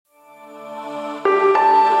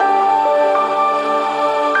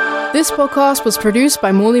This podcast was produced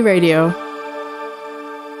by Morley Radio.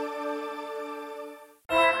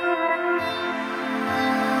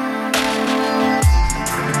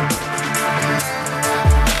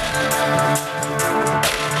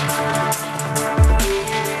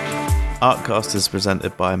 Artcast is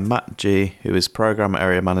presented by Matt G, who is Programme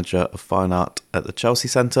Area Manager of Fine Art at the Chelsea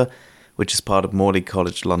Centre, which is part of Morley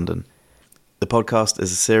College London. The podcast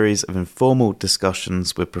is a series of informal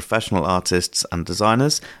discussions with professional artists and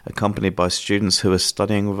designers, accompanied by students who are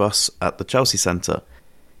studying with us at the Chelsea Centre.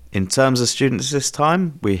 In terms of students this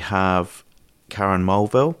time, we have Karen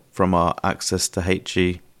Mulville from our Access to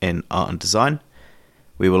HE in Art and Design.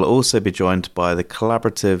 We will also be joined by the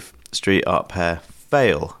collaborative street art pair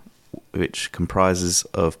Faile, which comprises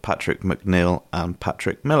of Patrick McNeil and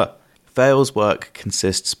Patrick Miller. Faile's work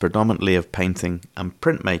consists predominantly of painting and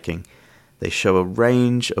printmaking. They show a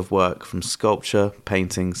range of work from sculpture,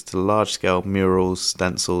 paintings to large-scale murals,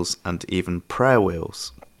 stencils, and even prayer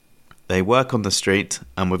wheels. They work on the street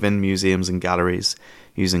and within museums and galleries,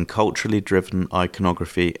 using culturally driven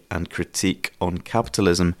iconography and critique on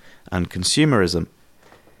capitalism and consumerism.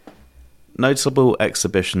 Notable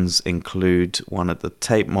exhibitions include one at the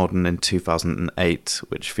Tate Modern in 2008,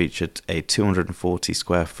 which featured a 240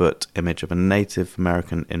 square foot image of a Native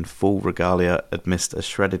American in full regalia amidst a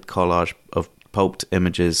shredded collage of pulped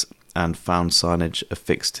images and found signage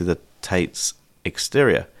affixed to the Tate's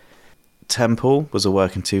exterior. Temple was a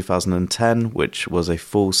work in 2010, which was a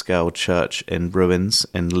full-scale church in ruins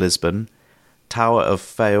in Lisbon. Tower of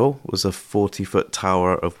Faile was a 40-foot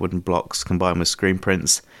tower of wooden blocks combined with screen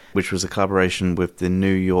prints, which was a collaboration with the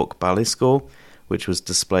New York Ballet School, which was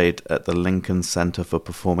displayed at the Lincoln Center for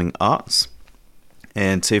Performing Arts.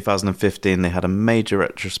 In 2015, they had a major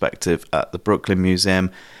retrospective at the Brooklyn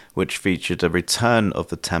Museum, which featured a return of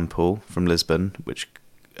the temple from Lisbon, which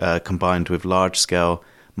combined with large-scale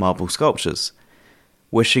marble sculptures.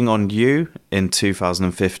 Wishing on You in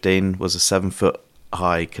 2015 was a 7-foot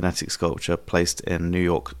high kinetic sculpture placed in New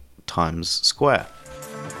York Times Square.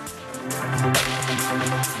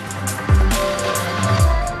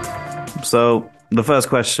 So the first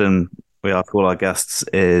question we ask all our guests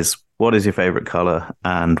is, what is your favorite color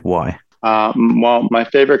and why? Well, my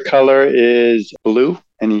favorite color is blue,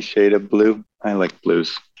 any shade of blue. I like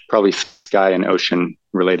blues, probably sky and ocean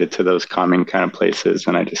related to those calming kind of places.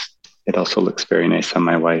 And it also looks very nice on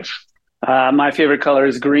my wife. My favorite color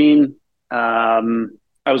is green.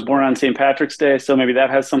 I was born on St. Patrick's Day, so maybe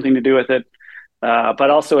that has something to do with it. But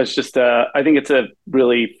also it's just, I think it's a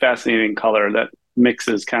really fascinating color that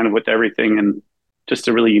mixes kind of with everything in just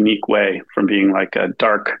a really unique way, from being like a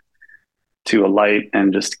dark to a light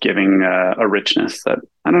and just giving a richness that,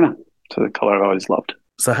 I don't know, to the color I've always loved.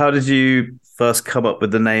 So how did you first come up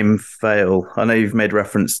with the name Faile? I know you've made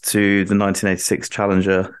reference to the 1986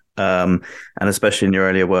 Challenger, and especially in your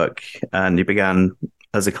earlier work, and you began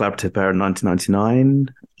as a collaborative pair in 1999.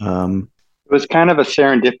 It was kind of a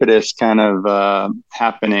serendipitous kind of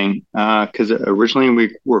happening, because originally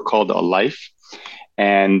we were called A Life,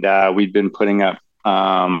 and we'd been putting up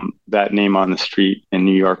that name on the street in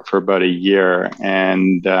New York for about a year.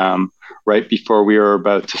 And right before we were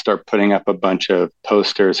about to start putting up a bunch of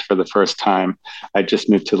posters for the first time, I just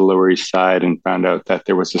moved to the Lower East Side and found out that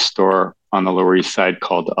there was a store on the Lower East Side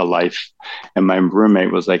called A Life. And my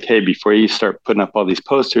roommate was like, hey, before you start putting up all these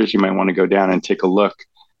posters, you might want to go down and take a look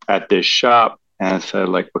at this shop. And I said,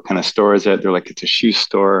 like, what kind of store is it? They're like, it's a shoe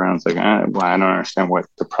store. And I was like, well, I don't understand what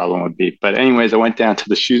the problem would be. But anyways, I went down to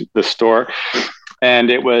the store, and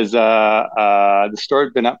it was the store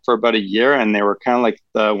had been up for about a year, and they were kind of like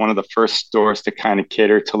one of the first stores to kind of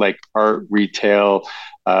cater to like art, retail,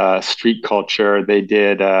 street culture. They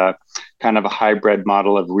did kind of a hybrid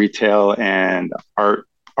model of retail and art,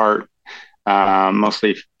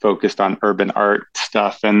 mostly focused on urban art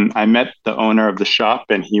stuff. And I met the owner of the shop,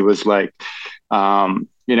 and he was like,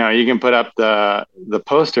 you can put up the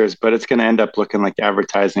posters, but it's going to end up looking like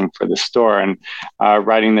advertising for the store. And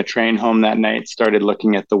riding the train home that night, started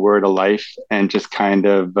looking at the word A Life and just kind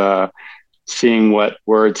of seeing what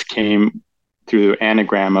words came through the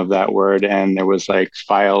anagram of that word. And there was like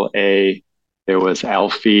File A, there was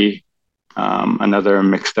Alfie, another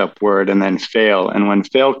mixed up word, and then Faile. And when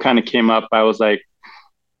Faile kind of came up,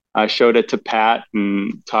 I showed it to Pat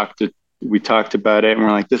and we talked about it, and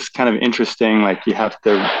we're like, this is kind of interesting. Like, you have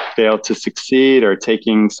to fail to succeed, or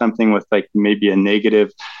taking something with like maybe a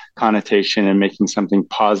negative connotation and making something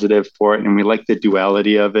positive for it. And we like the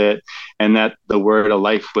duality of it, and that the word A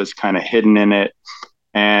Life was kind of hidden in it.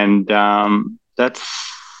 And that's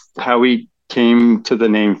how we came to the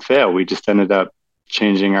name Faile. We just ended up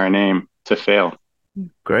changing our name to Faile.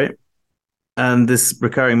 Great. And this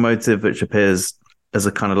recurring motive, which appears as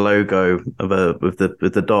a kind of logo of with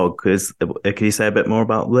the dog, can you say a bit more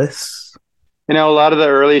about this? A lot of the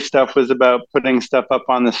early stuff was about putting stuff up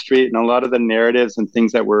on the street, and a lot of the narratives and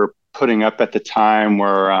things that we're putting up at the time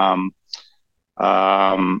were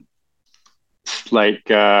like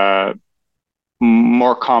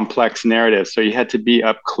more complex narratives. So you had to be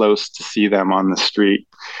up close to see them on the street.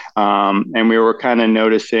 And we were kind of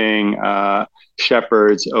noticing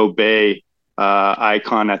Shepard's Obey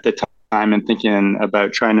icon at the time and thinking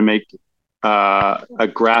about trying to make a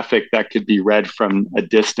graphic that could be read from a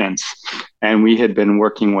distance. And we had been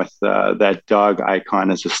working with that dog icon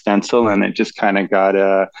as a stencil, and it just kind of got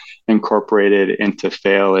incorporated into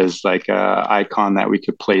Faile as like a icon that we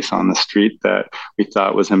could place on the street that we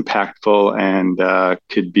thought was impactful and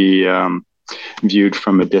could be viewed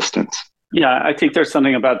from a distance. Yeah, I think there's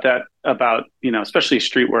something about that, especially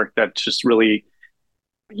street work, that just really,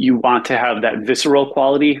 you want to have that visceral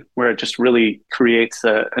quality where it just really creates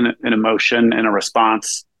an emotion and a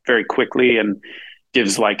response very quickly, and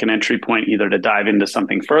gives like an entry point either to dive into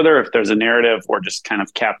something further if there's a narrative, or just kind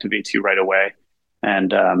of captivates you right away.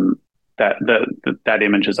 And that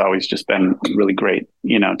image has always just been really great,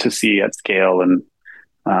 to see at scale, and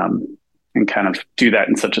kind of do that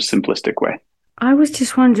in such a simplistic way. I was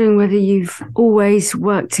just wondering whether you've always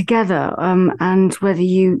worked together, and whether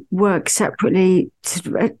you work separately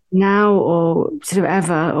now or sort of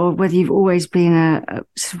ever, or whether you've always been a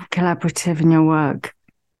sort of collaborative in your work.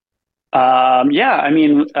 I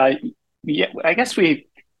guess we've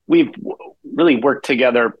really worked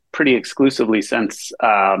together pretty exclusively since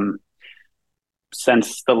the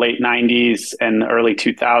late 90s and early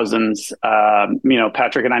 2000s.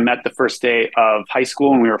 Patrick and I met the first day of high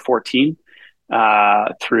school when we were 14.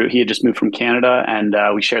 He had just moved from Canada, and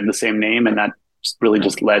we shared the same name, and that really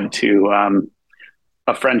just led to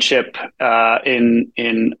a friendship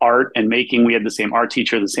in art and making. We had the same art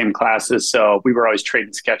teacher, the same classes, so we were always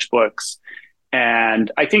trading sketchbooks. And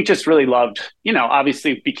I think just really loved,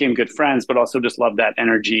 obviously became good friends, but also just loved that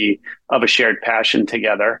energy of a shared passion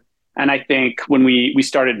together. And I think when we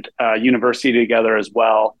started university together as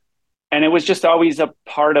well, and it was just always a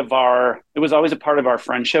part of our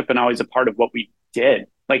friendship, and always a part of what we did.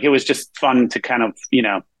 Like, it was just fun to kind of,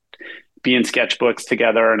 be in sketchbooks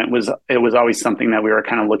together. And it was always something that we were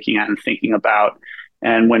kind of looking at and thinking about.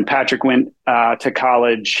 And when Patrick went to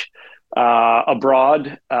college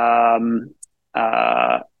abroad and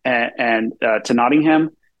to Nottingham,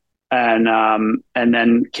 and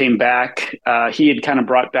then came back, he had kind of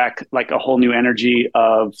brought back like a whole new energy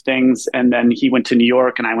of things. And then he went to New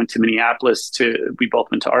York, and I went to Minneapolis we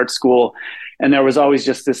both went to art school. And there was always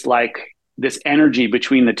just this energy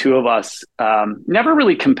between the two of us, never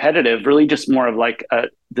really competitive, really just more of like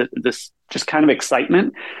this just kind of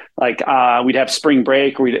excitement. Like we'd have spring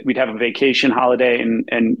break, or we'd have a vacation holiday,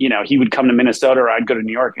 and he would come to Minnesota, or I'd go to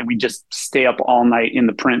New York, and we'd just stay up all night in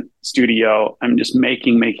the print studio. I'm just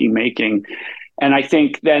making. And I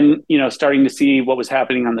think then, starting to see what was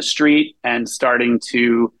happening on the street, and starting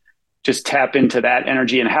to just tap into that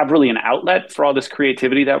energy and have really an outlet for all this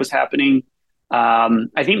creativity that was happening.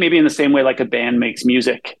 I think maybe in the same way like a band makes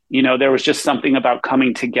music, there was just something about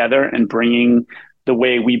coming together and bringing the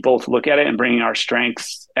way we both look at it, and bringing our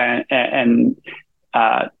strengths and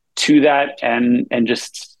to that, and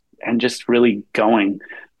just really going.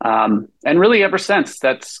 And really ever since,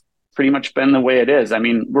 that's pretty much been the way it is. I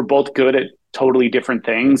mean, we're both good at totally different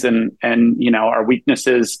things, and our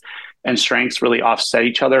weaknesses and strengths really offset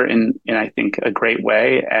each other in I think a great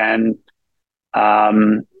way. And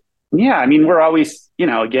we're always,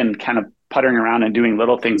 again, kind of puttering around and doing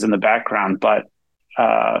little things in the background, but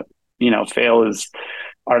Faile is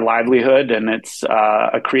our livelihood, and it's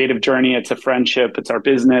a creative journey. It's a friendship. It's our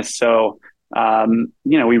business. So,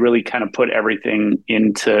 we really kind of put everything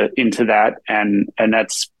into that. And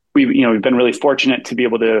that's, we've been really fortunate to be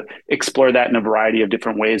able to explore that in a variety of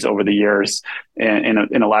different ways over the years,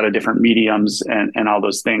 in a lot of different mediums and all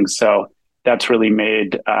those things. So that's really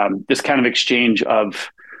made this kind of exchange of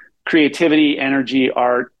creativity, energy,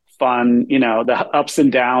 art, fun, the ups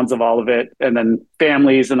and downs of all of it, and then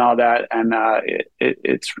families and all that. And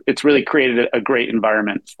it's really created a great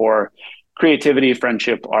environment for creativity,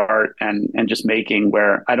 friendship, art, and just making,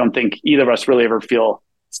 where I don't think either of us really ever feel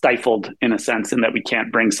stifled in a sense, and that we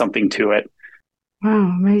can't bring something to it.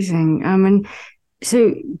 Wow, amazing. And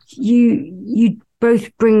so you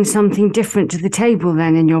both bring something different to the table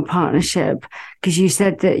then in your partnership, because you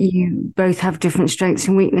said that you both have different strengths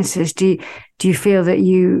and weaknesses. Do you feel that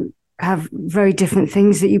you have very different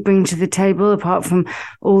things that you bring to the table, apart from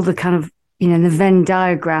all the kind of, the Venn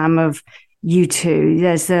diagram of you two?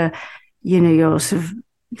 There's the your sort of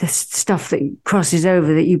the stuff that crosses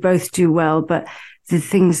over that you both do well, but the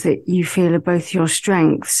things that you feel are both your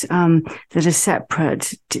strengths that are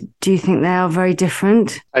separate. Do you think they are very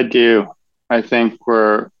different? I do. I think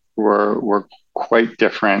we're quite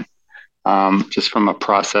different, just from a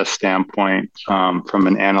process standpoint, from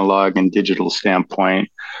an analog and digital standpoint,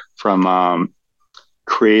 from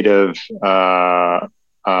creative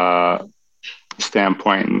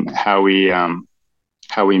standpoint, and how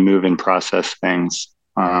we move and process things.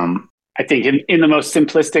 I think in the most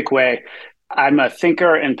simplistic way, I'm a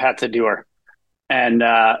thinker and Pat's a doer, and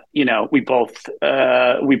we both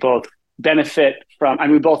benefit from. I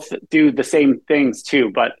mean, we both do the same things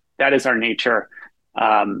too, but that is our nature.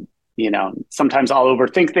 Sometimes I'll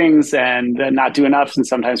overthink things and not do enough, and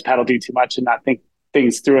sometimes Pat will do too much and not think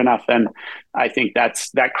things through enough. And I think that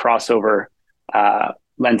crossover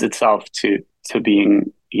lends itself to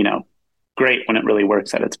being, great when it really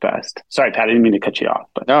works at its best. Sorry, Pat, I didn't mean to cut you off,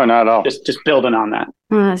 but no, not at all. Just building on that.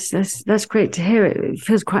 Well, that's great to hear. It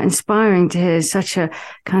feels quite inspiring to hear such a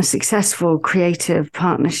kind of successful creative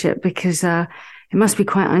partnership, because it must be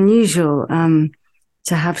quite unusual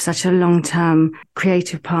to have such a long-term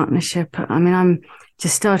creative partnership. I mean, I'm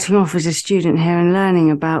just starting off as a student here and learning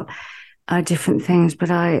about different things, but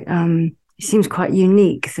it seems quite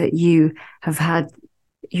unique that you have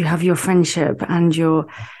your friendship and your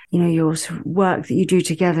sort of work that you do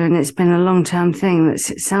together, and it's been a long-term thing. It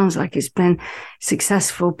sounds like it's been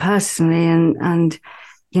successful personally and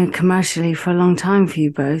commercially for a long time for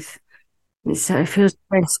you both. It feels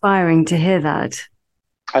very inspiring to hear that.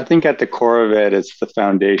 I think at the core of it is the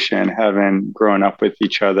foundation, having grown up with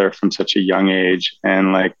each other from such a young age,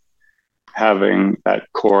 and like having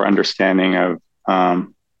that core understanding of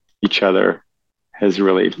each other has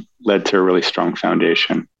really led to a really strong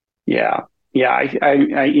foundation. Yeah.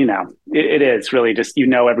 It is really just,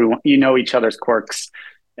 everyone, each other's quirks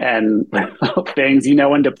and things,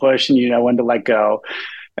 when to push and when to let go.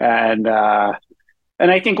 And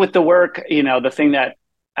I think with the work, the thing that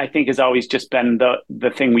I think has always just been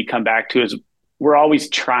the thing we come back to is we're always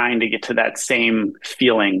trying to get to that same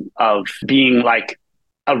feeling of being like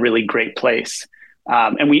a really great place.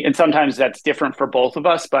 And sometimes that's different for both of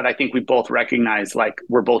us, but I think we both recognize like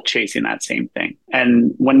we're both chasing that same thing.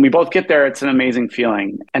 And when we both get there, it's an amazing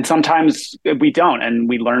feeling. And sometimes we don't, and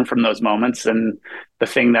we learn from those moments. And the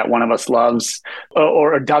thing that one of us loves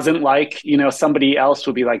or doesn't like, somebody else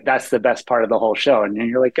will be like, that's the best part of the whole show. And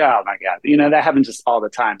you're like, oh my God, that happens just all the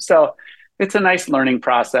time. So it's a nice learning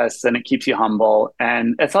process, and it keeps you humble.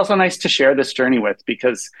 And it's also nice to share this journey with,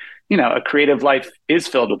 because a creative life is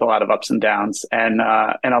filled with a lot of ups and downs, and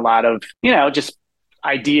a lot of, just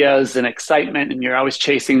ideas and excitement, and you're always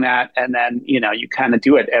chasing that. And then, you kind of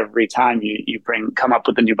do it every time you come up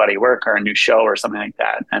with a new body of work or a new show or something like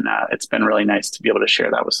that. And it's been really nice to be able to share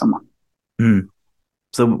that with someone. Mm.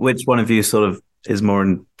 So which one of you sort of is more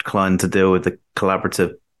inclined to deal with the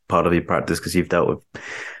collaborative part of your practice, because you've dealt with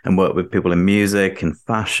and worked with people in music and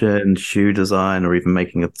fashion, shoe design, or even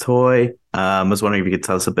making a toy? I was wondering if you could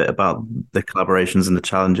tell us a bit about the collaborations and the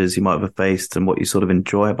challenges you might have faced and what you sort of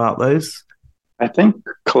enjoy about those. I think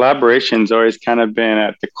collaboration's always kind of been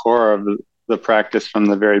at the core of the practice from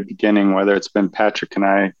the very beginning, whether it's been Patrick and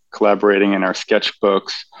I collaborating in our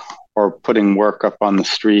sketchbooks or putting work up on the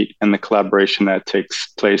street, and the collaboration that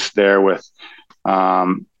takes place there with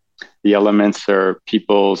the elements or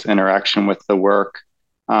people's interaction with the work,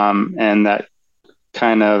 and that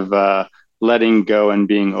kind of letting go and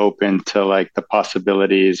being open to like the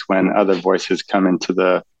possibilities when other voices come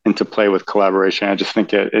into play with collaboration. I just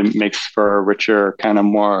think it makes for a richer, kind of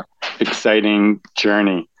more exciting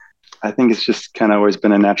journey. I think it's just kind of always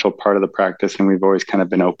been a natural part of the practice, and we've always kind of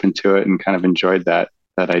been open to it and kind of enjoyed that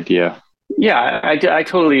idea. Yeah, I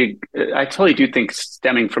totally do think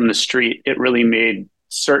stemming from the street, it really made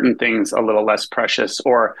certain things a little less precious,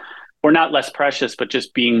 or not less precious, but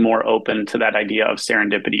just being more open to that idea of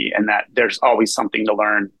serendipity, and that there's always something to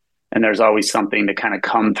learn, and there's always something to kind of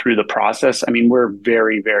come through the process. I mean, we're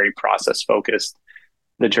very, very process focused.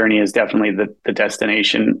 The journey is definitely the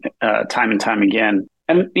destination, time and time again.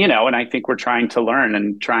 And, and I think we're trying to learn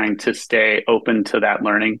and trying to stay open to that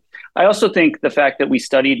learning. I also think the fact that we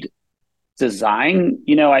studied design,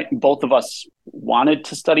 both of us wanted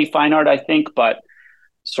to study fine art, I think, but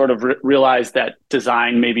sort of realized that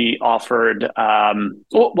design maybe offered,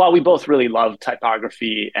 while we both really love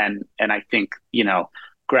typography and I think,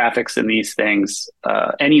 graphics and these things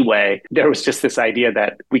anyway, there was just this idea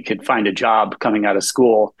that we could find a job coming out of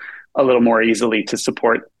school a little more easily to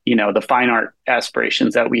support, the fine art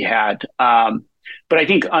aspirations that we had. But I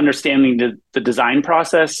think understanding the design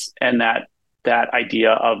process, and that that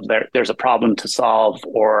idea of there's a problem to solve,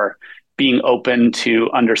 or being open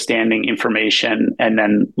to understanding information and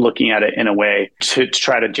then looking at it in a way to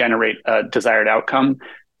try to generate a desired outcome,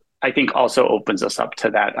 I think also opens us up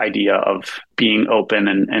to that idea of being open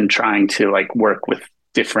and trying to like work with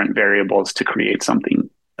different variables to create something.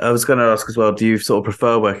 I was going to ask as well, do you sort of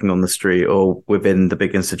prefer working on the street or within the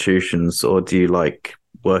big institutions, or do you like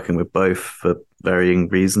working with both for varying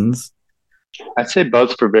reasons? I'd say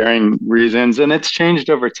both for varying reasons, and it's changed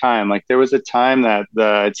over time. Like there was a time that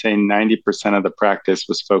I'd say 90% of the practice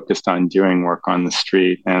was focused on doing work on the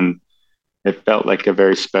street, and it felt like a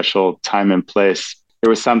very special time and place. There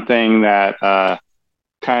was something that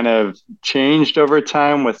kind of changed over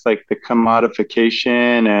time with like the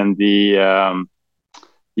commodification and the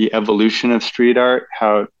evolution of street art,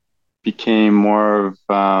 how it became more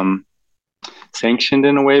of sanctioned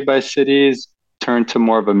in a way by cities, turned to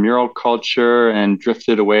more of a mural culture, and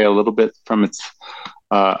drifted away a little bit from its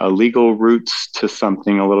illegal roots to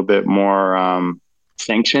something a little bit more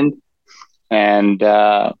sanctioned. And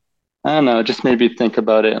I don't know, it just made me think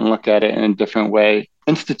about it and look at it in a different way.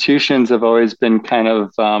 Institutions have always been kind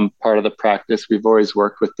of part of the practice. We've always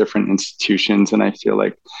worked with different institutions, and I feel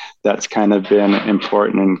like that's kind of been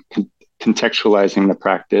important in contextualizing the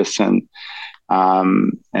practice and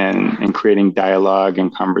creating dialogue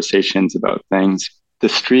and conversations about things. The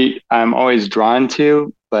street I'm always drawn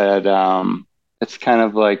to, but it's kind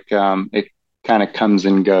of like it kind of comes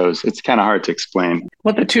and goes. It's kind of hard to explain.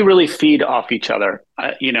 Well, the two really feed off each other,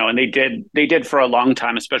 and they did for a long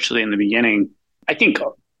time, especially in the beginning. I think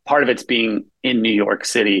part of it's being in New York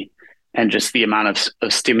City and just the amount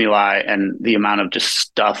of stimuli and the amount of just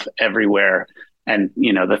stuff everywhere. And,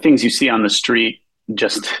 the things you see on the street,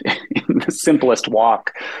 just in the simplest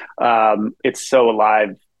walk, it's so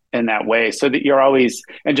alive in that way, so that you're always,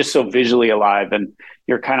 and just so visually alive, and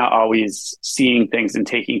you're kind of always seeing things and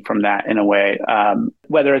taking from that in a way,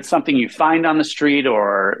 whether it's something you find on the street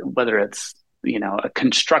or whether it's a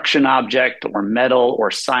construction object or metal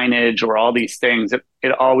or signage or all these things.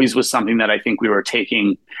 It always was something that I think we were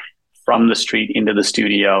taking from the street into the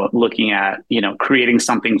studio, looking at, creating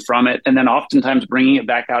something from it, and then oftentimes bringing it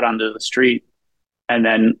back out onto the street, and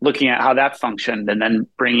then looking at how that functioned, and then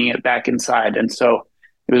bringing it back inside. And so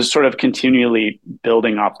it was sort of continually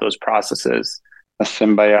building off those processes. A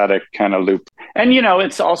symbiotic kind of loop. And,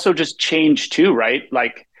 it's also just changed too, right?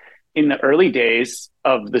 Like in the early days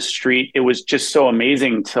of the street, it was just so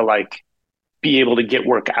amazing to like be able to get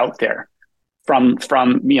work out there from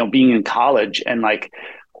being in college, and like,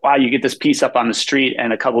 wow, you get this piece up on the street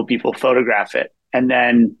and a couple of people photograph it. And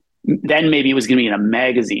then maybe it was going to be in a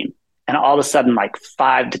magazine. And all of a sudden, like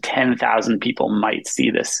 5,000 to 10,000 people might see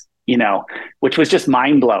this, which was just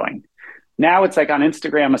mind blowing. Now it's like on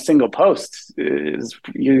Instagram, a single post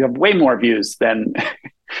you have way more views than,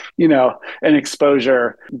 an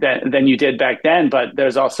exposure than you did back then. But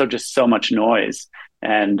there's also just so much noise.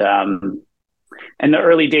 And the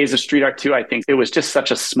early days of street art too, I think it was just such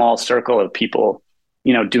a small circle of people,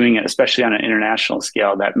 doing it, especially on an international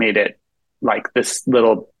scale, that made it like this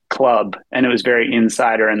little club, and it was very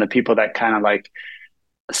insider, and the people that kind of like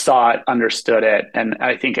saw it understood it. And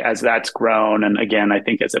I think as that's grown, and again, I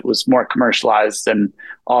think as it was more commercialized and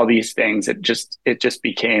all these things, it just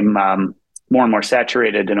became more and more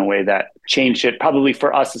saturated in a way that changed it, probably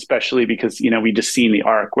for us especially, because we just seen the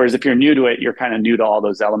arc, whereas if you're new to it, you're kind of new to all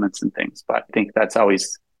those elements and things. But I think that's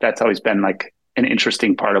always been like an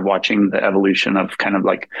interesting part of watching the evolution of kind of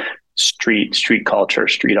like street culture,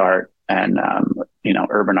 street art, and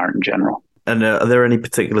urban art in general. And are there any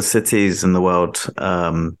particular cities in the world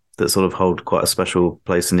that sort of hold quite a special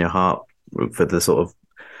place in your heart for the sort of?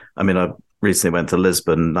 I mean, I recently went to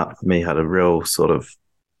Lisbon. That for me had a real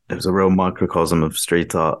it was a real microcosm of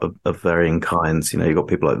street art of varying kinds. You got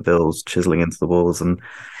people like Vils chiseling into the walls, and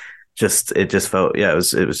it just felt, it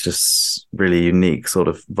was just really unique sort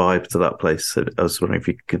of vibe to that place. So I was wondering if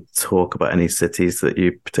you could talk about any cities that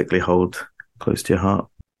you particularly hold close to your heart.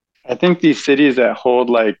 I think these cities that hold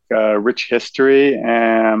like rich history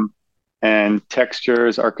and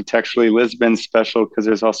textures architecturally, Lisbon's special because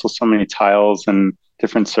there's also so many tiles and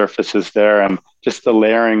different surfaces there, and just the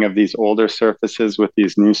layering of these older surfaces with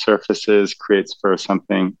these new surfaces creates for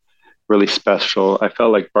something really special. I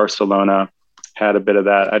felt like Barcelona had a bit of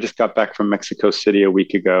that. I just got back from Mexico City a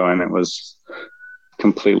week ago, and it was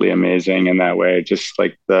completely amazing in that way. Just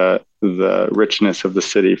like the richness of the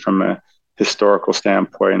city from a historical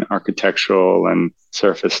standpoint, architectural and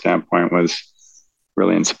surface standpoint was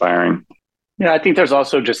really inspiring. Yeah, I think there's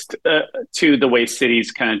also just to the way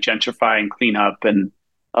cities kind of gentrify and clean up, and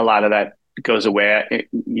a lot of that goes away.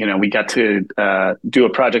 We got to do a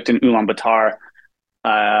project in Ulaanbaatar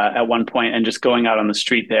at one point, and just going out on the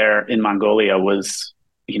street there in Mongolia was,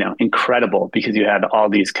 incredible, because you had all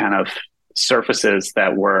these kind of surfaces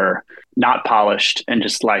that were not polished and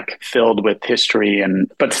just like filled with history,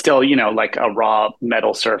 but still, like a raw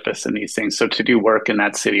metal surface and these things. So to do work in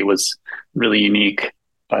that city was really unique.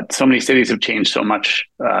 But so many cities have changed so much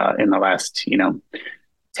in the last,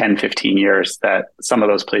 10, 15 years that some of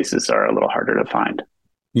those places are a little harder to find.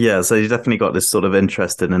 Yeah, so you definitely got this sort of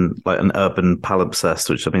interest in like an urban palimpsest,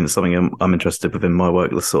 which I mean is something I'm interested within my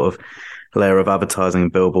work, the sort of layer of advertising,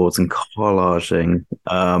 billboards and collaging.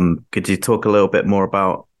 Could you talk a little bit more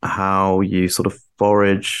about how you sort of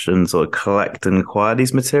forage and sort of collect and acquire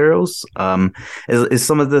these materials? Is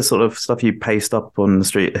some of the sort of stuff you paste up on the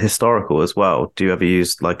street historical as well? Do you ever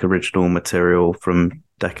use like original material from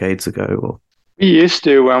decades ago? Or? We used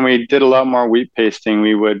to. When we did a lot more wheat pasting,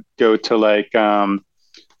 we would go to like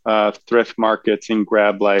thrift markets and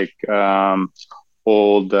grab like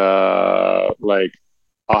old like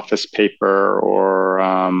office paper or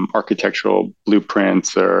architectural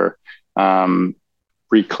blueprints or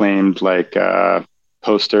reclaimed like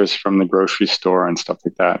posters from the grocery store and stuff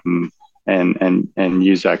like that, and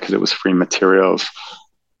use that because it was free materials.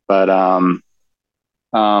 But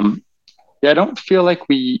yeah, I don't feel like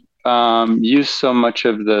we use so much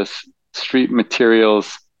of the street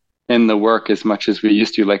materials in the work as much as we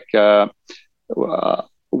used to. Like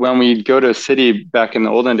when we go to a city back in the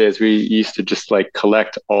olden days, we used to just like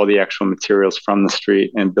collect all the actual materials from the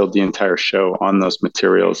street and build the entire show on those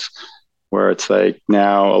materials. Where it's like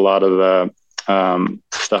now a lot of the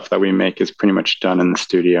stuff that we make is pretty much done in the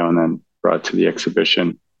studio and then brought to the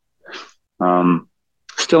exhibition.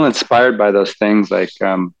 Still inspired by those things. Like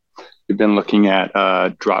we've been looking at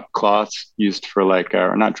drop cloths used for like,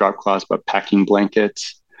 or not drop cloths, but packing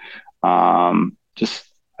blankets. I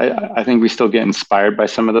think we still get inspired by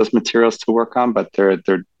some of those materials to work on, but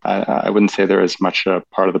I wouldn't say they're as much a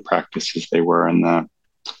part of the practice as they were in the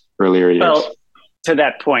earlier years. Well, to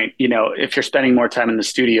that point, if you're spending more time in the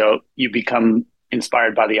studio, you become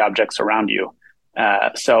inspired by the objects around you.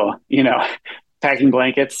 So, packing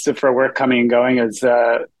blankets for work coming and going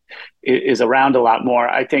is around a lot more.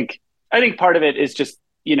 I think part of it is just,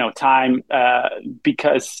 time,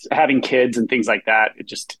 because having kids and things like that, it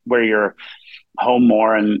just where you're home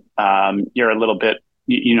more and you're a little bit,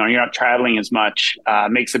 you're not traveling as much,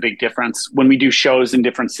 makes a big difference. When we do shows in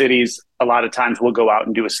different cities, a lot of times we'll go out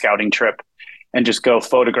and do a scouting trip and just go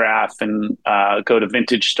photograph and go to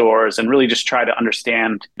vintage stores and really just try to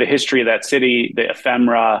understand the history of that city, the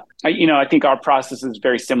ephemera. I think our process is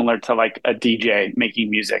very similar to like a DJ making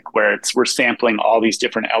music, where we're sampling all these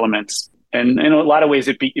different elements. And in a lot of ways,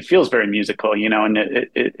 it feels very musical, and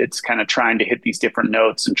it's kind of trying to hit these different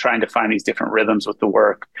notes and trying to find these different rhythms with the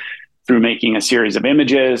work through making a series of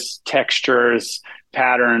images, textures,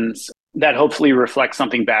 patterns that hopefully reflect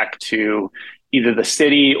something back to either the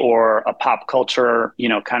city or a pop culture,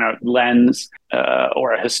 kind of lens,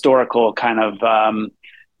 or a historical kind of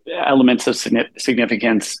elements of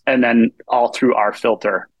significance, and then all through our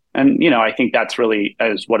filter. And, I think that's really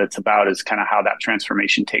is what it's about, is kind of how that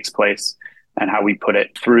transformation takes place and how we put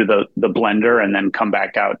it through the blender and then come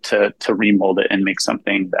back out to remold it and make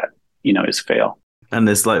something that, is Faile. And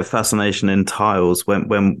there's like fascination in tiles.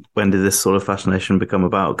 When did this sort of fascination become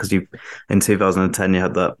about? Because in 2010, you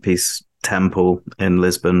had that piece Temple in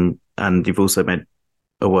Lisbon, and you've also made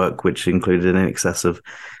a work which included in excess of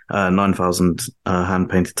 9,000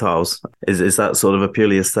 hand-painted tiles. Is that sort of a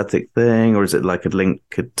purely aesthetic thing, or is it like a link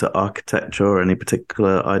to architecture or any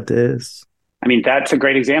particular ideas? I mean, that's a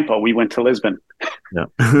great example. We went to Lisbon. Yeah.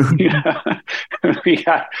 We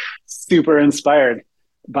got super inspired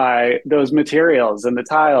by those materials and the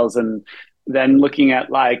tiles, and then looking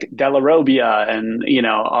at like Della Robbia and,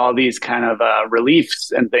 all these kind of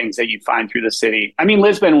reliefs and things that you find through the city. I mean,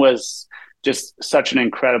 Lisbon was just such an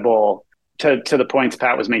incredible, to the points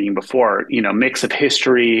Pat was making before, mix of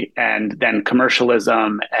history and then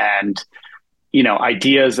commercialism and,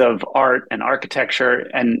 ideas of art and architecture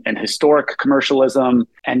and historic commercialism,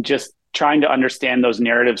 and just trying to understand those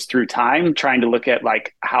narratives through time, trying to look at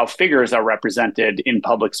like how figures are represented in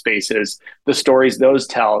public spaces, the stories those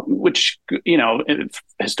tell, which,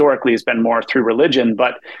 historically has been more through religion,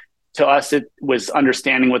 but to us, it was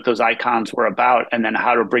understanding what those icons were about, and then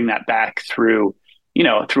how to bring that back through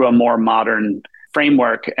a more modern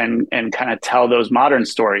framework and kind of tell those modern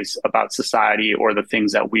stories about society or the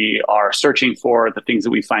things that we are searching for, the things that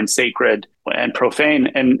we find sacred and profane.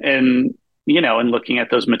 And and looking at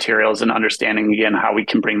those materials and understanding again how we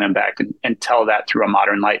can bring them back and tell that through a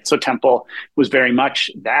modern light. So Temple was very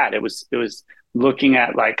much that. It was looking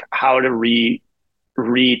at like how to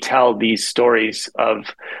retell these stories of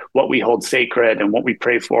what we hold sacred and what we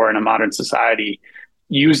pray for in a modern society,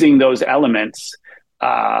 using those elements,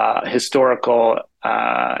 historical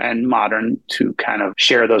and modern, to kind of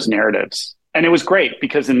share those narratives. And it was great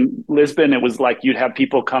because in Lisbon, it was like you'd have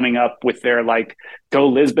people coming up with their like Go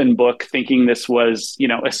Lisbon book thinking this was,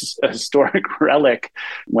 a historic relic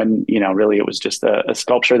when, really it was just a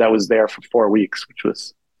sculpture that was there for 4 weeks, which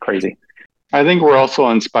was crazy. I think we're also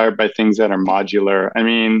inspired by things that are modular. I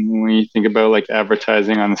mean, when you think about like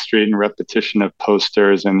advertising on the street and repetition of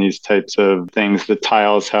posters and these types of things, the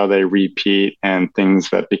tiles, how they repeat, and things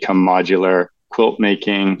that become modular, quilt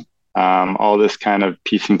making, all this kind of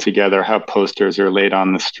piecing together how posters are laid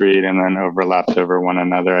on the street and then overlapped over one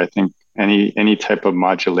another. I think any type of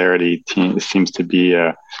modularity seems to be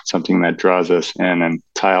something that draws us in, and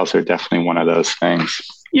tiles are definitely one of those things.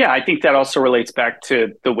 Yeah, I think that also relates back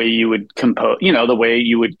to the way you would compose, the way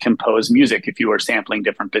you would compose music if you were sampling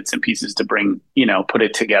different bits and pieces to bring, put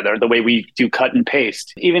it together, the way we do cut and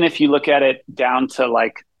paste. Even if you look at it down to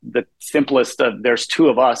like the simplest of, there's two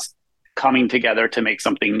of us coming together to make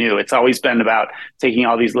something new. It's always been about taking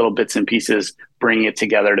all these little bits and pieces, bringing it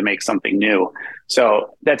together to make something new.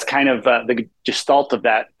 So that's kind of the gestalt of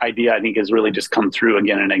that idea, I think, has really just come through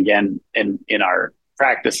again and again in our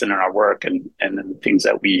practice and in our work and the things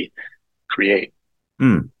that we create.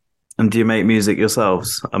 And do you make music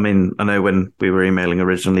yourselves? I mean, I know when we were emailing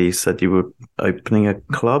originally, you said you were opening a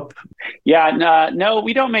club. Yeah, no,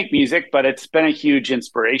 we don't make music, but it's been a huge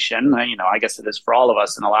inspiration. I guess it is for all of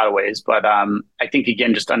us in a lot of ways. But I think,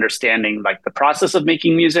 again, just understanding like the process of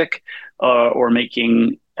making music or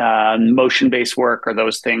making motion-based work or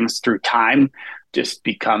those things through time just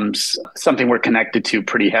becomes something we're connected to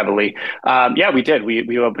pretty heavily. Yeah, we did.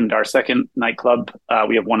 We opened our second nightclub.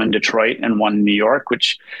 We have one in Detroit and one in New York,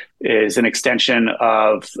 which is an extension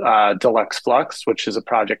of Deluxe Flux, which is a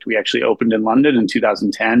project we actually opened in London in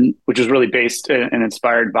 2010, which was really based and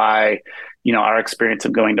inspired by, our experience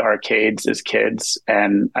of going to arcades as kids.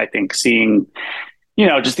 And I think seeing,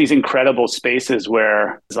 just these incredible spaces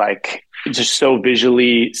where it's like just so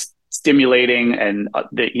visually stimulating, and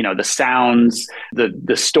the sounds,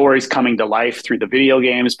 the stories coming to life through the video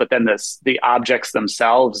games, but then the objects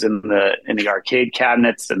themselves in the arcade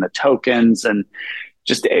cabinets and the tokens, and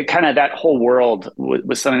just kind of that whole world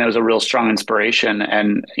was something that was a real strong inspiration.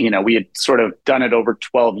 And we had sort of done it over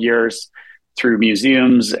 12 years through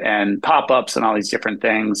museums and pop-ups and all these different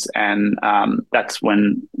things. And that's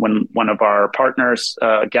when one of our partners,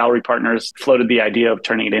 gallery partners, floated the idea of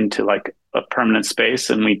turning it into like a permanent space.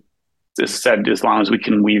 And we just said, as long as we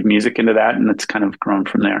can weave music into that, and it's kind of grown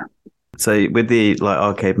from there. So with the like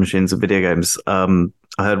arcade machines and video games,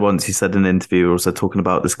 I heard once you said in an interview, also talking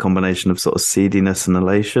about this combination of sort of seediness and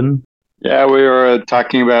elation. Yeah, we were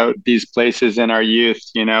talking about these places in our youth,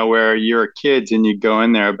 where you're kids and you go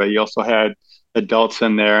in there, but you also had adults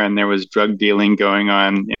in there, and there was drug dealing going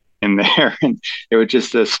on in there. And it was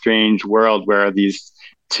just a strange world where these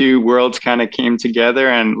two worlds kind of came together,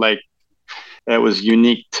 and like that was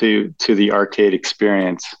unique to the arcade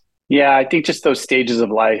experience. Yeah, I think just those stages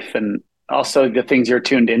of life, and also the things you're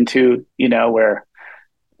tuned into, where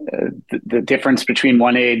the difference between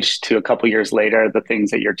one age to a couple years later, the things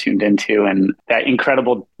that you're tuned into, and that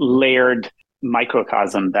incredible layered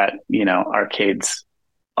microcosm that, arcades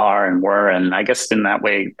are and were. And I guess in that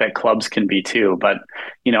way that clubs can be too. But,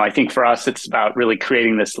 I think for us, it's about really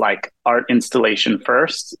creating this like art installation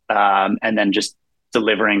first, and then just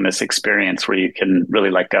delivering this experience where you can really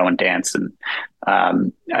let go and dance. And,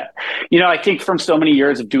 I think from so many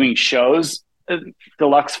years of doing shows,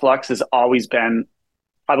 Deluxe Flux has always been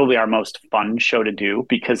probably our most fun show to do,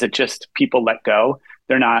 because it just, people let go.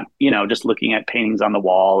 They're not, just looking at paintings on the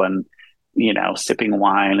wall and, sipping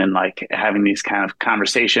wine and like having these kind of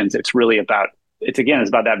conversations. It's really about, it's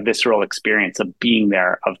about that visceral experience of being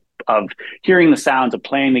there, of hearing the sounds, of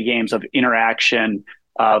playing the games, of interaction,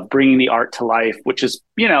 of bringing the art to life, which is,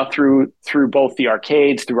 through both the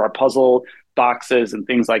arcades, through our puzzle boxes and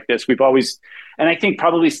things like this. We've always, and I think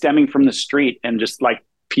probably stemming from the street and just like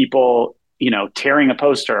people, tearing a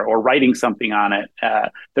poster or writing something on it.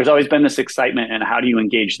 There's always been this excitement, and how do you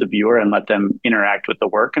engage the viewer and let them interact with the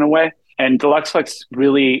work in a way? And Deluxe Flux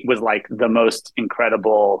really was like the most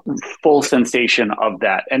incredible full sensation of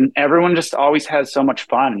that. And everyone just always has so much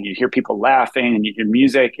fun. You hear people laughing, and you hear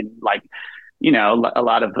music, and like, a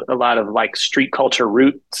lot of like street culture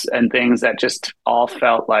roots and things that just all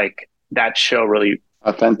felt like that show really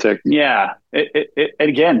Authentic. Yeah. It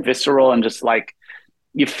again, visceral and just like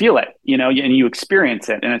you feel it, and you experience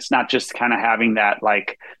it. And it's not just kind of having that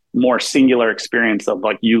like more singular experience of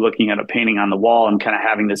like you looking at a painting on the wall and kind of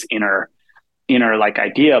having this inner like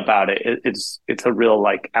idea about it. It's a real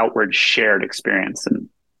like outward shared experience. And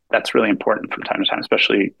that's really important from time to time,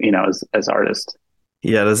 especially, as artists.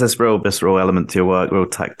 Yeah, there's this real visceral element to your work, real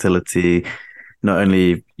tactility. Not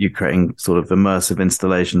only you creating sort of immersive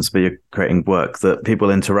installations, but you're creating work that people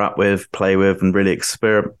interact with, play with, and really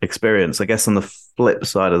experience. I guess on the flip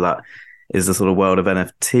side of that is the sort of world of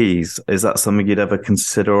NFTs. Is that something you'd ever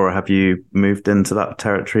consider, or have you moved into that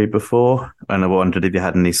territory before? And I wondered if you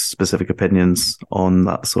had any specific opinions on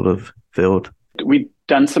that sort of field. We've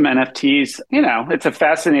done some NFTs. It's a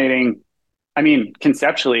fascinating,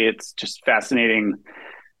 conceptually, it's just fascinating.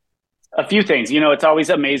 A few things, it's always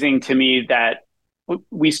amazing to me that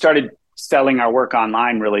we started selling our work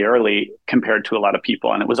online really early compared to a lot of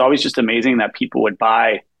people. And it was always just amazing that people would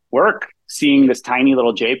buy work, seeing this tiny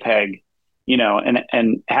little JPEG,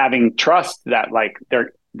 and having trust that like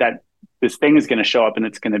that this thing is going to show up and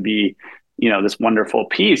it's going to be, this wonderful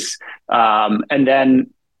piece. And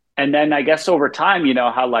then I guess over time,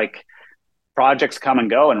 how like projects come and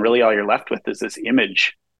go and really all you're left with is this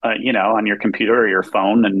image, on your computer or your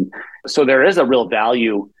phone. And so there is a real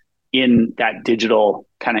value in that digital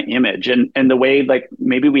kind of image and the way like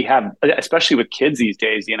maybe we have, especially with kids these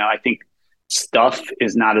days, I think stuff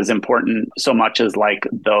is not as important so much as like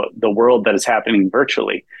the world that is happening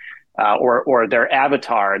virtually, or their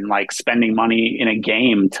avatar and like spending money in a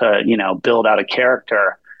game to, build out a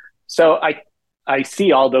character. So I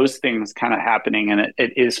see all those things kind of happening, and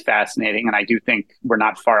it is fascinating. And I do think we're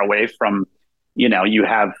not far away from, you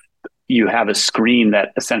have a screen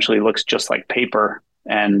that essentially looks just like paper,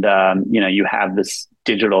 and you have this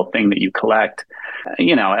digital thing that you collect.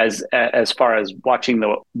 As far as watching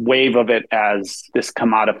the wave of it as this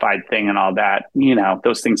commodified thing and all that,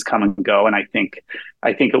 those things come and go, and I think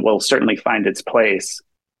it will certainly find its place,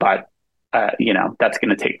 but that's going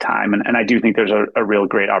to take time, and I do think there's a real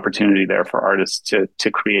great opportunity there for artists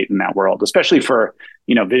to create in that world, especially for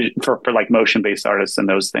for like motion-based artists and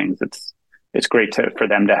those things. It's great for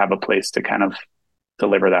them to have a place to kind of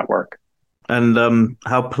deliver that work. And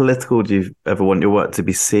how political do you ever want your work to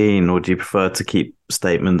be seen, or do you prefer to keep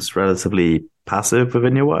statements relatively passive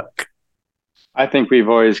within your work? I think we've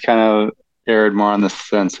always kind of erred more on the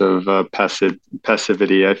sense of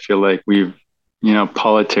passivity. I feel like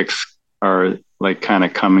politics are like kind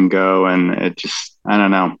of come and go, and it just, I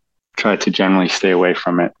don't know, try to generally stay away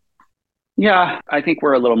from it. Yeah, I think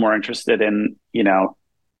we're a little more interested in,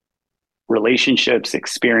 relationships,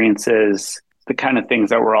 experiences, the kind of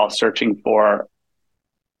things that we're all searching for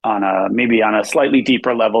maybe on a slightly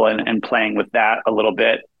deeper level, and playing with that a little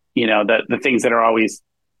bit. The things that are always,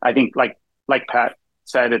 I think, like Pat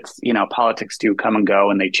said, it's, politics do come and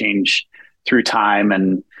go and they change through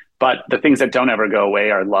time. But the things that don't ever go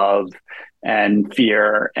away are love and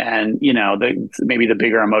fear and, maybe the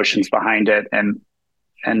bigger emotions behind it,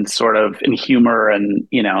 and sort of in humor. And,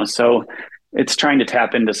 so it's trying to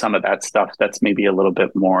tap into some of that stuff that's maybe a little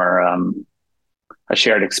bit more a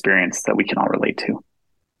shared experience that we can all relate to.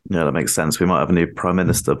 Yeah, that makes sense. We might have a new prime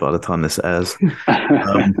minister by the time this airs.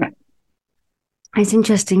 It's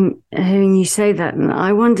interesting hearing you say that. And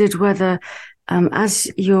I wondered whether, as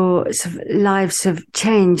your sort of lives have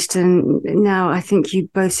changed, and now I think you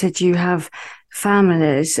both said you have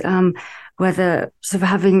families, whether sort of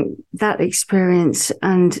having that experience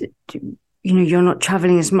and, you're not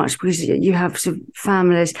traveling as much because you have sort of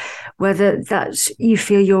families, whether you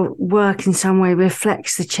feel your work in some way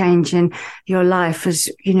reflects the change in your life as,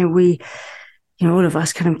 all of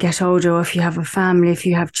us kind of get older, or if you have a family, if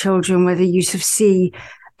you have children, whether you sort of see,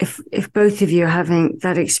 if both of you are having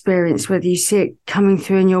that experience, whether you see it coming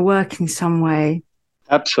through in your work in some way.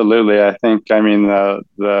 Absolutely. I think,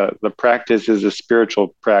 the practice is a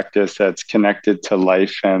spiritual practice that's connected to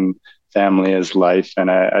life, and family is life.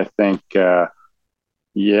 And I think, I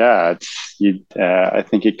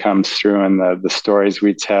think it comes through in the stories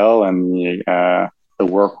we tell and the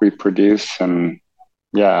work we produce. And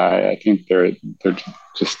I think they're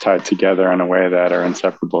just tied together in a way that are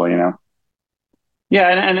inseparable, Yeah.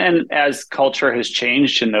 And as culture has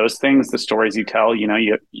changed in those things, the stories you tell,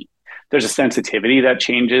 there's a sensitivity that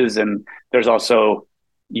changes, and there's also,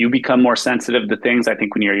 you become more sensitive to things. I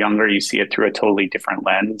think when you're younger, you see it through a totally different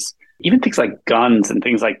lens. Even things like guns and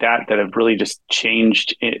things like that have really just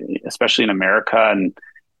changed, especially in America. And,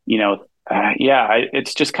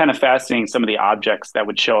 it's just kind of fascinating, some of the objects that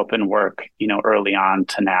would show up in work, early on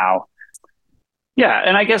to now. Yeah.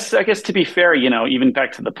 And I guess to be fair, even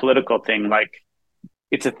back to the political thing, like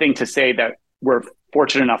it's a thing to say that we're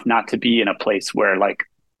fortunate enough not to be in a place where like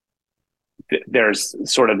there's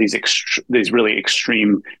sort of these really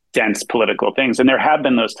extreme, dense political things. And there have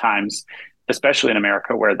been those times, especially in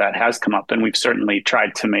America, where that has come up. And we've certainly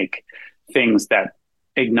tried to make things that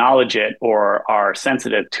acknowledge it or are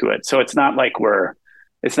sensitive to it. So it's not like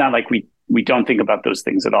we don't think about those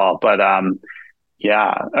things at all. But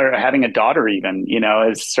yeah, or having a daughter even,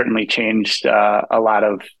 has certainly changed a lot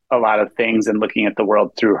of things, and looking at the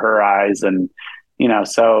world through her eyes. And,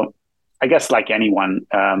 so I guess like anyone,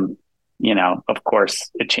 of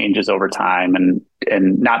course it changes over time, and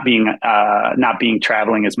not being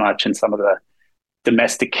traveling as much, and some of the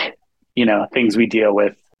domestic, things we deal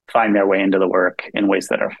with find their way into the work in ways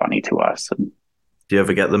that are funny to us. And do you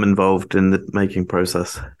ever get them involved in the making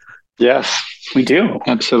process? Yes, we do.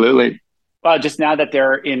 Absolutely. Well, just now that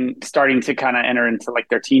they're starting to kind of enter into like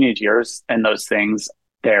their teenage years and those things,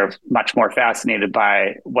 they're much more fascinated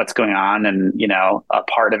by what's going on, and, a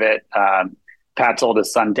part of it. Pat's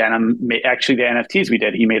oldest son, Denham, actually the NFTs we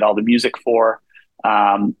did, he made all the music for,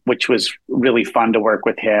 which was really fun to work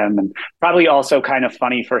with him, and probably also kind of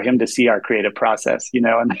funny for him to see our creative process,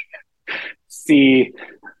 and see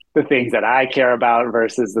the things that I care about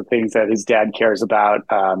versus the things that his dad cares about,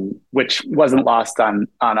 which wasn't lost on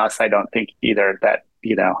us, I don't think either, that,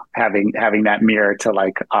 having that mirror to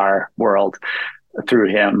like our world through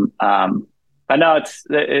him. But no,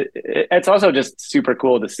 it's also just super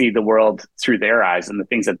cool to see the world through their eyes and the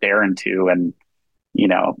things that they're into, and,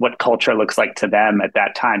 what culture looks like to them at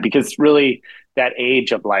that time, because really that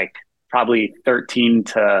age of like probably 13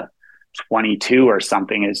 to 22 or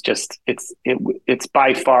something is just, it's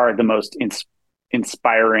by far the most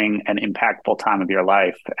inspiring and impactful time of your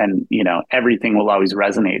life. And, everything will always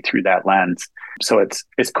resonate through that lens. So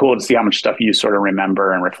it's cool to see how much stuff you sort of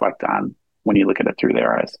remember and reflect on when you look at it through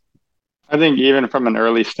their eyes. I think even from an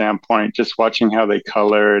early standpoint, just watching how they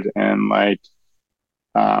colored, and like,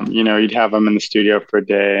 you'd have them in the studio for a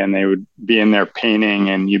day and they would be in there painting,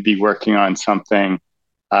 and you'd be working on something.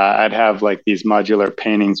 I'd have like these modular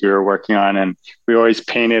paintings we were working on, and we always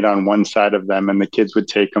painted on one side of them, and the kids would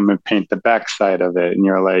take them and paint the back side of it. And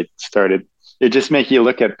you're like, it just make you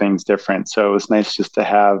look at things different. So it was nice just to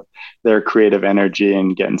have their creative energy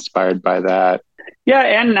and get inspired by that. Yeah.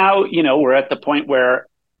 And now, we're at the point where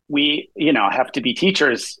we, have to be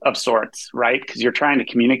teachers of sorts, right? Because you're trying to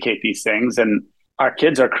communicate these things, and our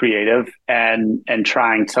kids are creative, and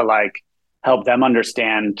trying to like help them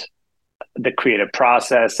understand the creative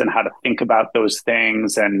process and how to think about those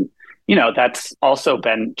things. And, that's also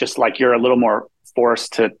been just like, you're a little more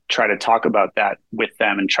forced to try to talk about that with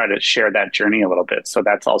them and try to share that journey a little bit. So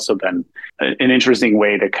that's also been an interesting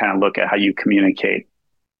way to kind of look at how you communicate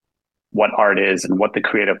what art is and what the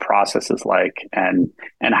creative process is like, and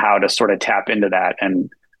how to sort of tap into that,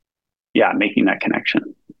 and making that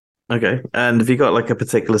connection. Okay. And have you got like a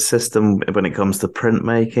particular system when it comes to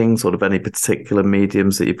printmaking, sort of any particular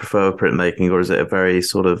mediums that you prefer printmaking, or is it a very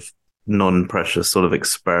sort of non-precious sort of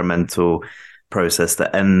experimental process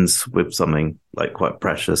that ends with something like quite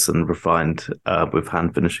precious and refined, with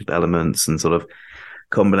hand finishing elements and sort of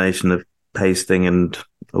combination of pasting and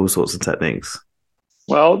all sorts of techniques?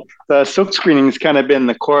 Well, the silk screening has kind of been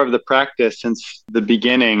the core of the practice since the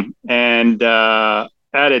beginning. And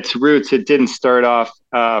at its roots, it didn't start off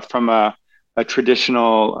from a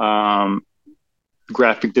traditional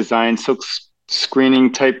graphic design silk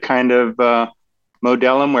screening type kind of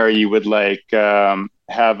modellum, where you would like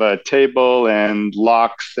have a table and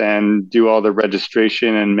locks and do all the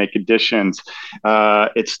registration and make additions.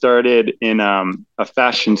 It started in a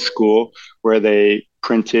fashion school where they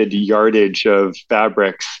printed yardage of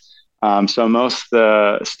fabrics. So most of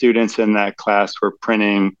the students in that class were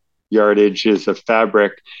printing yardages of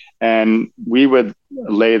fabric, and we would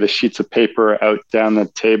lay the sheets of paper out down the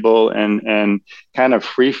table and kind of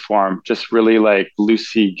free form, just really like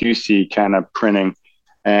loosey goosey kind of printing.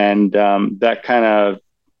 And that kind of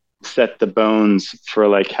set the bones for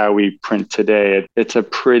like how we print today. It's a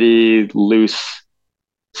pretty loose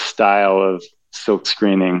style of silk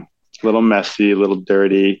screening. It's a little messy, a little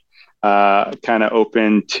dirty, kind of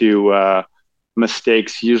open to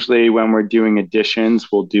mistakes. Usually when we're doing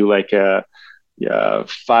additions, we'll do like a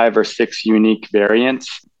 5 or 6 unique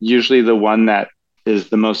variants. Usually the one that is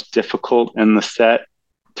the most difficult in the set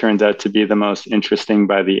turns out to be the most interesting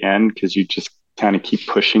by the end, because you just kind of keep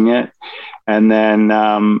pushing it. And then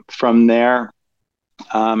from there,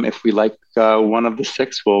 if we like one of the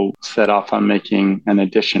 6, we'll set off on making an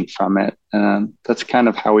addition from it. That's kind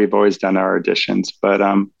of how we've always done our additions. But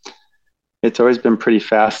it's always been pretty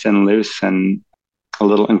fast and loose and a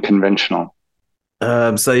little unconventional.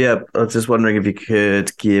 So yeah, I was just wondering if you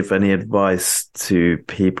could give any advice to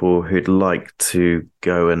people who'd like to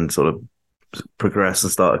go and sort of progress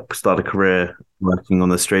and start a career working on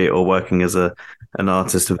the street or working as an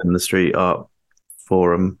artist within the street art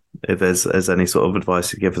forum. If there's any sort of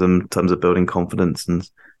advice you give them in terms of building confidence and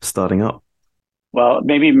starting up. Well,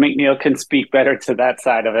 maybe McNeil can speak better to that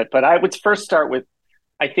side of it, but I would first start with,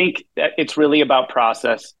 I think that it's really about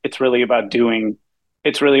process. It's really about doing.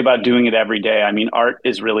 It's really about doing it every day. I mean, art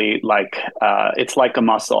is really like it's like a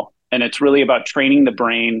muscle, and it's really about training the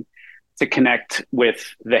brain to connect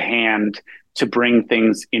with the hand to bring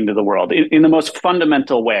things into the world in the most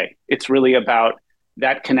fundamental way. It's really about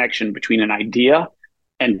that connection between an idea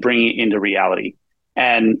and bringing it into reality.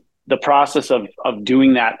 And the process of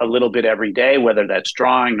doing that a little bit every day, whether that's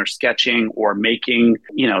drawing or sketching or making,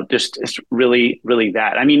 just it's really, really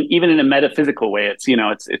that. I mean, even in a metaphysical way,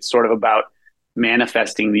 it's sort of about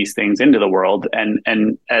manifesting these things into the world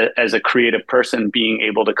and as a creative person being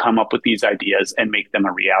able to come up with these ideas and make them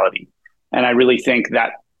a reality. And I really think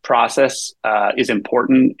that process is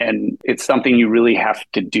important, and it's something you really have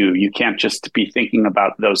to do. You can't just be thinking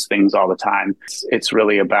about those things all the time. It's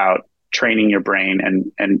really about training your brain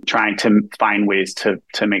and trying to find ways to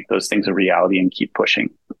make those things a reality and keep pushing.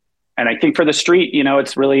 And I think for the street,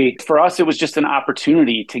 it's really, for us, it was just an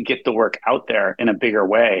opportunity to get the work out there in a bigger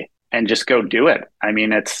way and just go do it. I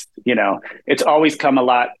mean, it's always come a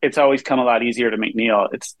lot easier to McNeil.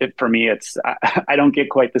 For me, I don't get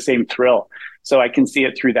quite the same thrill. So I can see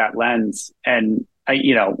it through that lens. And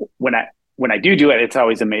when I do it, it's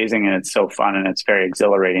always amazing and it's so fun and it's very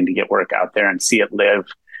exhilarating to get work out there and see it live.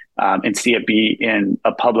 And see it be in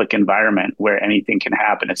a public environment where anything can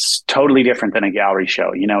happen. It's totally different than a gallery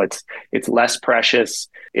show. It's less precious.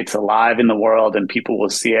 It's alive in the world, and people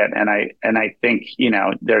will see it. And I think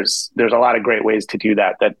there's a lot of great ways to do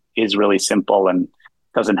that. That is really simple and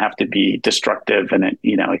doesn't have to be destructive. And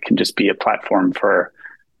it can just be a platform for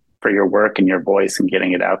your work and your voice and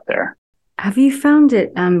getting it out there. Have you found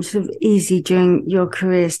it sort of easy during your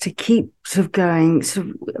careers to keep sort of going?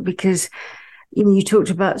 Because you talked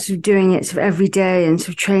about sort of doing it sort of every day and sort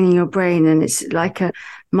of training your brain, and it's like a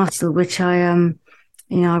muscle, which I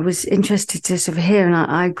was interested to sort of hear, and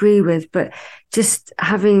I agree with, but just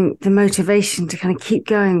having the motivation to kind of keep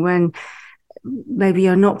going when maybe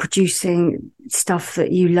you're not producing stuff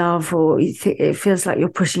that you love, or it feels like you're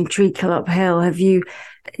pushing treacle uphill.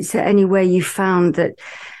 Is there any way you found that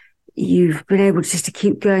you've been able just to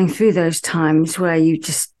keep going through those times where you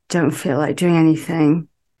just don't feel like doing anything?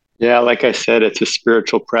 Yeah, like I said, it's a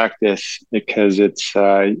spiritual practice because it's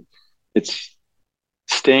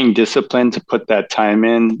staying disciplined to put that time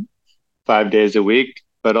in 5 days a week,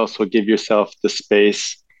 but also give yourself the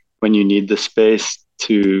space when you need the space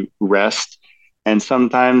to rest. And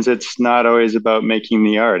sometimes it's not always about making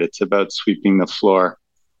the art. It's about sweeping the floor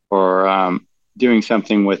or doing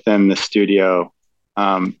something within the studio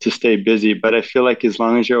to stay busy. But I feel like as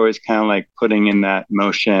long as you're always kind of like putting in that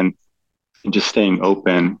motion and just staying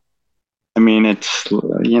open, I mean, it's,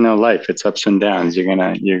 life, it's ups and downs. You're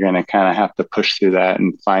gonna kind of have to push through that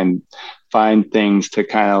and find things to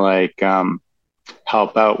kind of like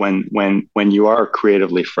help out when you are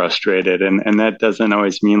creatively frustrated. And that doesn't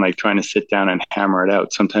always mean like trying to sit down and hammer it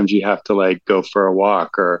out. Sometimes you have to like go for a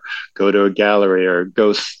walk or go to a gallery or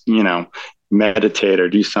go, meditate or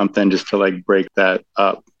do something just to like break that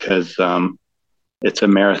up, because it's a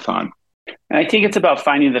marathon. And I think it's about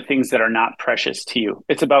finding the things that are not precious to you.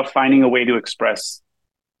 It's about finding a way to express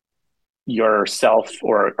yourself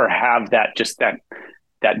or have that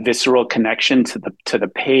visceral connection to the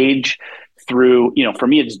page through, for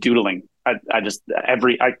me, it's doodling.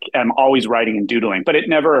 I'm always writing and doodling, but it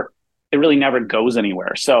really never goes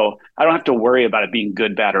anywhere. So I don't have to worry about it being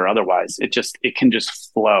good, bad, or otherwise. It can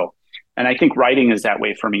just flow. And I think writing is that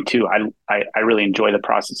way for me too. I really enjoy the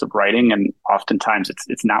process of writing, and oftentimes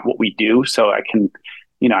it's not what we do. So I can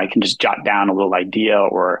just jot down a little idea,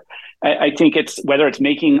 or I think it's whether it's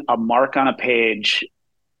making a mark on a page,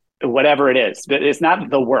 whatever it is, but it's not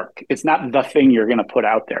the work. It's not the thing you're going to put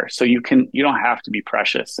out there. So you don't have to be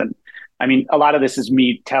precious. And I mean, a lot of this is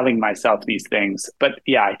me telling myself these things, but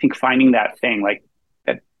yeah, I think finding that thing like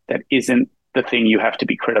that isn't the thing you have to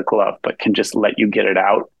be critical of, but can just let you get it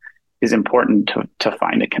out, is important to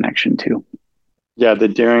find a connection to. Yeah, the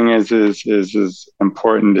doing is as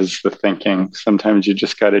important as the thinking. Sometimes you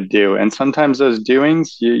just got to do. And sometimes those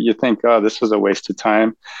doings, you think, oh, this was a waste of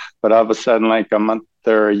time. But all of a sudden, like a month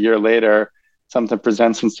or a year later, something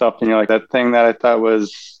presents itself and you're like, that thing that I thought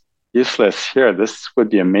was useless here. This would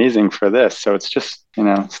be amazing for this. So it's just,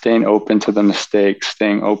 staying open to the mistakes,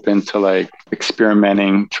 staying open to like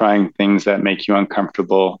experimenting, trying things that make you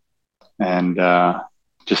uncomfortable, and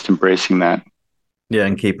just embracing that. Yeah,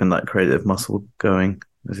 and keeping that creative muscle going,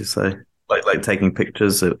 as you say, like taking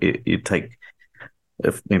pictures. You take,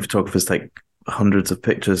 if photographers take hundreds of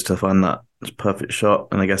pictures to find that perfect shot,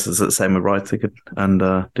 and I guess it's the same with writing and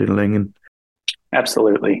doodling and.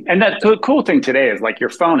 Absolutely. And the cool thing today is like your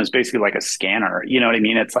phone is basically like a scanner. You know what I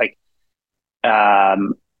mean? It's like,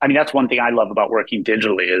 that's one thing I love about working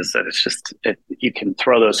digitally is that it's just, you can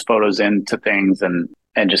throw those photos into things and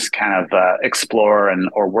just kind of explore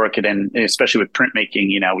or work it in, especially with printmaking.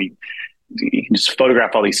 You can just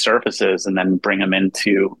photograph all these surfaces and then bring them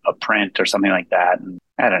into a print or something like that. And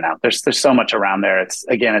I don't know. There's so much around there. It's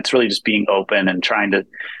really just being open and trying to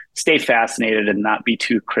stay fascinated and not be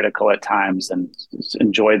too critical at times, and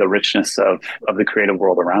enjoy the richness of the creative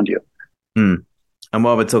world around you. And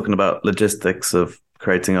while we're talking about logistics of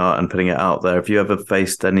creating art and putting it out there, have you ever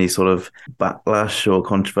faced any sort of backlash or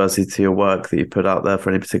controversy to your work that you put out there for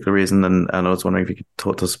any particular reason? And I was wondering if you could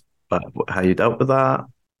talk to us about how you dealt with that.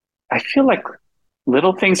 I feel like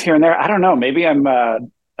little things here and there. I don't know. Maybe I'm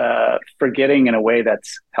forgetting in a way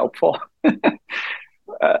that's helpful.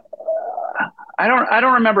 I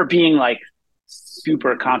don't remember being like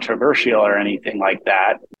super controversial or anything like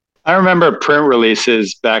that. I remember print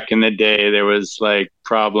releases back in the day. There was like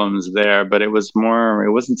problems there, but it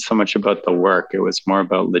wasn't so much about the work. It was more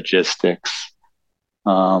about logistics.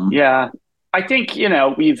 Yeah, I think,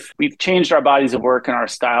 we've changed our bodies of work and our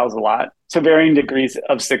styles a lot to varying degrees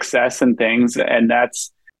of success and things. And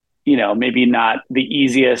that's, maybe not the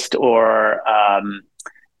easiest or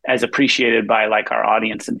as appreciated by like our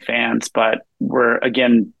audience and fans, but we're,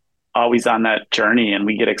 again, always on that journey, and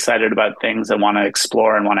we get excited about things and want to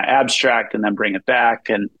explore and want to abstract and then bring it back.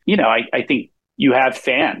 And, I think you have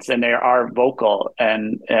fans and they are vocal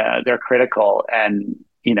and they're critical, and,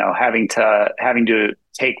 having to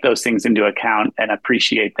take those things into account and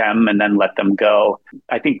appreciate them and then let them go.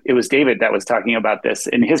 I think it was David that was talking about this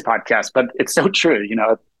in his podcast, but it's so true.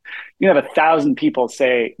 You have 1,000 people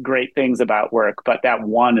say great things about work, but that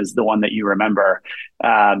one is the one that you remember.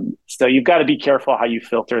 So you've got to be careful how you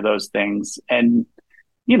filter those things. And,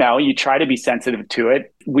 you try to be sensitive to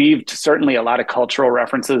it. We've certainly a lot of cultural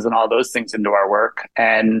references and all those things into our work.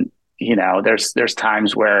 And, there's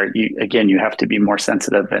times where you have to be more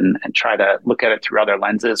sensitive and try to look at it through other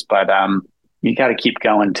lenses, but you got to keep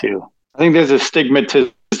going too. I think there's a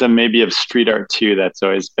stigmatism maybe of street art too. That's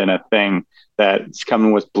always been a thing. That's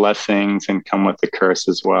coming with blessings and come with the curse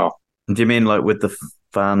as well. Do you mean like with the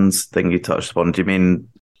fans thing you touched upon? Do you mean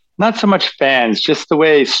not so much fans, just the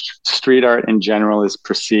way street art in general is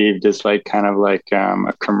perceived as like kind of like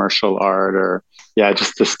a commercial art, or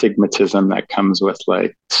just the stigmatism that comes with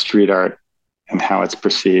like street art and how it's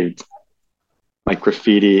perceived. Like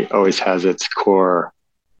graffiti always has its core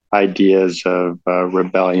ideas of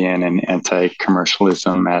rebellion and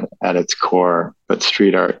anti-commercialism at its core, but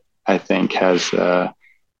street art, I think, has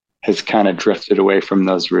kind of drifted away from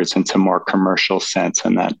those roots into more commercial sense,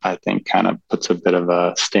 and that I think kind of puts a bit of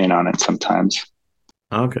a stain on it sometimes.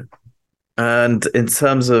 Okay. And in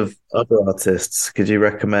terms of other artists, could you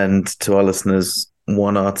recommend to our listeners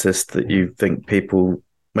one artist that you think people,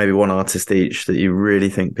 maybe one artist each, that you really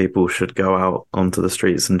think people should go out onto the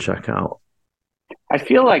streets and check out? I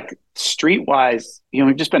feel like streetwise,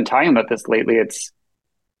 we've just been talking about this lately.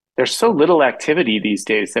 There's so little activity these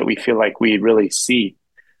days that we feel like we really see.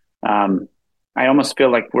 I almost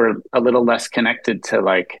feel like we're a little less connected to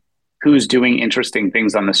like who's doing interesting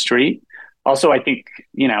things on the street. Also, I think,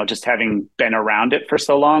 just having been around it for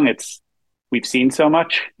so long, we've seen so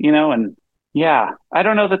much, and I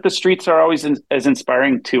don't know that the streets are always as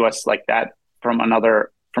inspiring to us like that from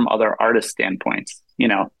other artist standpoints,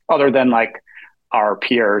 other than like our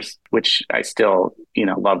peers, which I still,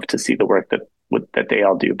 love to see the work that they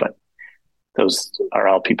all do, but those are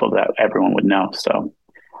all people that everyone would know. So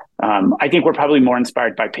I think we're probably more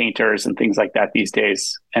inspired by painters and things like that these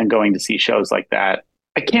days, and going to see shows like that.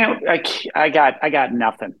 I got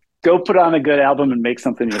nothing. Go put on a good album and make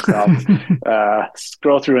something yourself.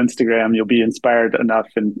 Scroll through Instagram. You'll be inspired enough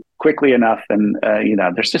and quickly enough. And, I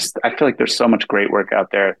feel like there's so much great work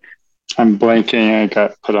out there. I'm blanking. I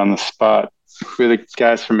got put on the spot. Who are the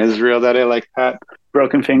guys from Israel that I like, Pat?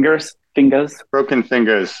 Broken Fingers. Broken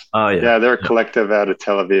Fingers. Oh yeah. Yeah, they're a collective out of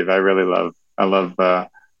Tel Aviv. I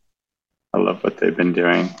love what they've been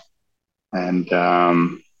doing. And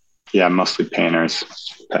mostly painters,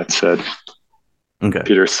 Pat said. Okay.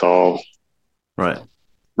 Peter Saul. Right.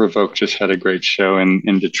 Revoke just had a great show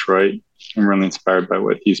in Detroit. I'm really inspired by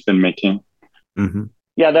what he's been making. Mm-hmm.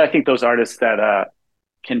 Yeah, I think those artists that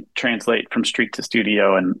can translate from street to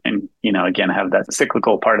studio and again have that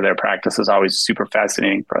cyclical part of their practice is always super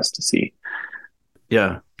fascinating for us to see.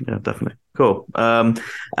 Yeah, definitely. Cool.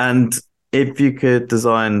 And if you could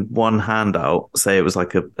design one handout, say it was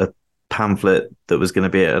like a pamphlet that was going to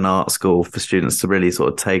be at an art school for students to really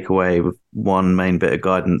sort of take away with one main bit of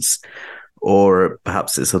guidance, or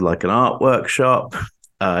perhaps it's like an art workshop,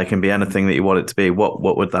 it can be anything that you want it to be. What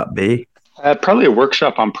would that be? Probably a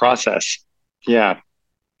workshop on process. Yeah.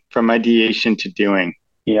 From ideation to doing.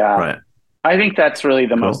 Yeah. Right. I think that's really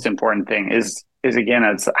the most important thing is again,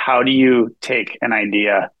 it's how do you take an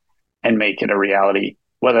idea and make it a reality,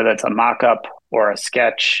 whether that's a mock-up or a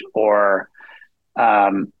sketch or,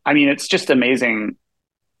 it's just amazing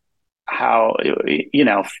how,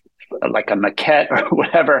 like a maquette or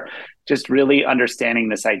whatever, just really understanding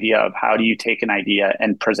this idea of how do you take an idea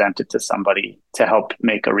and present it to somebody to help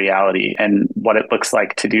make a reality and what it looks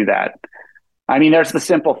like to do that. There's the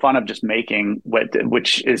simple fun of just making,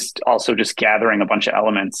 which is also just gathering a bunch of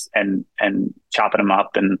elements and chopping them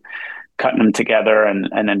up and cutting them together and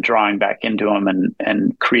then drawing back into them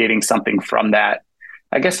and creating something from that.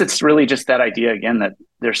 I guess it's really just that idea again that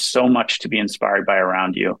there's so much to be inspired by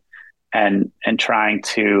around you and trying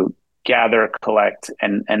to gather, collect,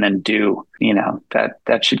 and then do,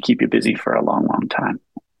 that should keep you busy for a long, long time.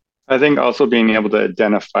 I think also being able to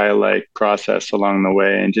identify like process along the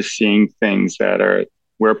way and just seeing things that are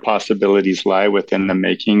where possibilities lie within the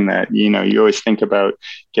making that, you always think about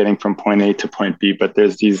getting from point A to point B, but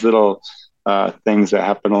there's these little things that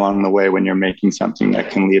happen along the way when you're making something that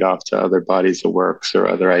can lead off to other bodies of works or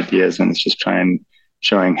other ideas. And it's just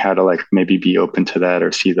showing how to like maybe be open to that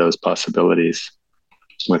or see those possibilities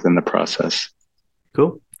within the process.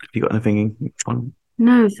 Cool. Have you got anything on?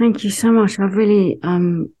 No, thank you so much. I really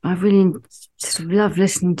sort of love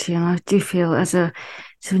listening to you, and I do feel as a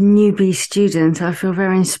sort of newbie student, I feel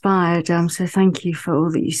very inspired. So thank you for all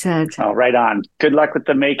that you said. Oh, right on. Good luck with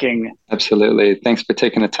the making. Absolutely. Thanks for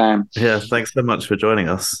taking the time. Yeah, thanks so much for joining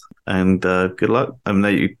us, and good luck. I know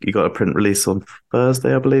you got a print release on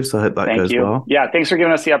Thursday, I believe, so I hope that goes well. Yeah, thanks for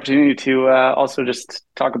giving us the opportunity to also just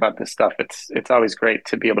talk about this stuff. It's always great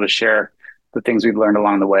to be able to share the things we've learned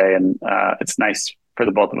along the way, and it's nice for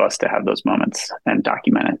the both of us to have those moments and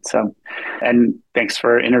document it. So, and thanks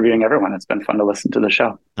for interviewing everyone. It's been fun to listen to the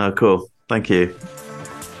show. Oh, cool. Thank you.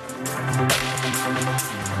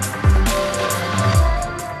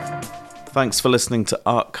 Thanks for listening to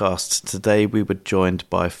Artcast. Today we were joined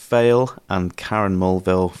by Faile and Karen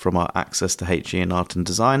Mulville from our Access to HE in Art and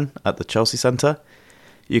Design at the Chelsea Centre.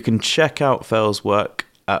 You can check out Faile's work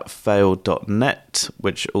at faile.net,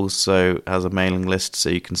 which also has a mailing list so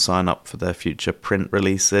you can sign up for their future print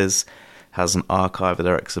releases, has an archive of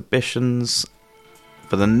their exhibitions.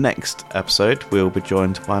 For the next episode, we'll be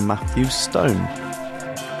joined by Matthew Stone.